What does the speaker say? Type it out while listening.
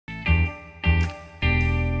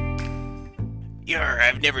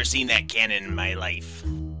I've never seen that cannon in my life.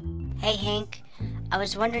 Hey, Hank. I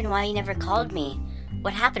was wondering why you never called me.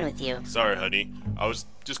 What happened with you? Sorry, honey. I was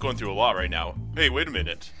just going through a lot right now. Hey, wait a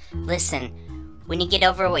minute. Listen, when you get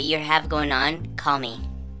over what you have going on, call me.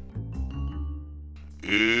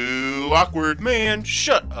 Ooh, awkward. Man,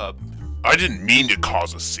 shut up. I didn't mean to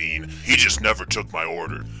cause a scene. He just never took my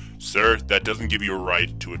order. Sir, that doesn't give you a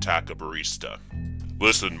right to attack a barista.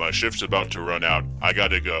 Listen, my shift's about to run out. I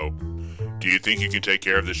gotta go. Do you think you can take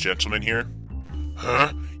care of this gentleman here?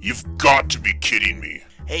 Huh? You've got to be kidding me.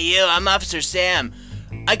 Hey, you, I'm Officer Sam.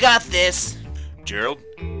 I got this. Gerald,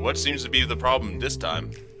 what seems to be the problem this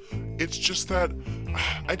time? It's just that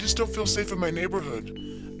I just don't feel safe in my neighborhood.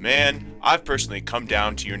 Man, I've personally come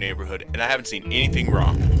down to your neighborhood and I haven't seen anything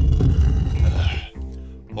wrong.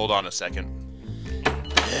 Hold on a second.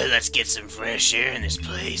 Let's get some fresh air in this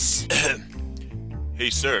place. Hey,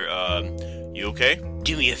 sir, you okay?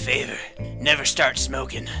 Do me a favor. Never start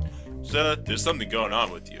smoking. Sir, there's something going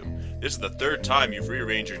on with you. This is the third time you've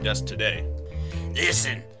rearranged your desk today.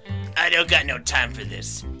 Listen, I don't got no time for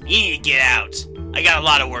this. You need to get out. I got a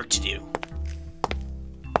lot of work to do.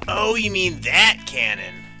 Oh, you mean that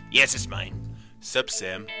cannon? Yes, it's mine. Sup,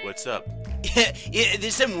 Sam? What's up? Yeah,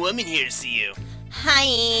 there's some woman here to see you.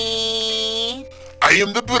 Hi. I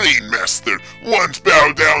am the Brain Master. Once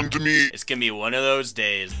bow down to me. It's gonna be one of those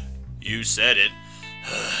days. You said it.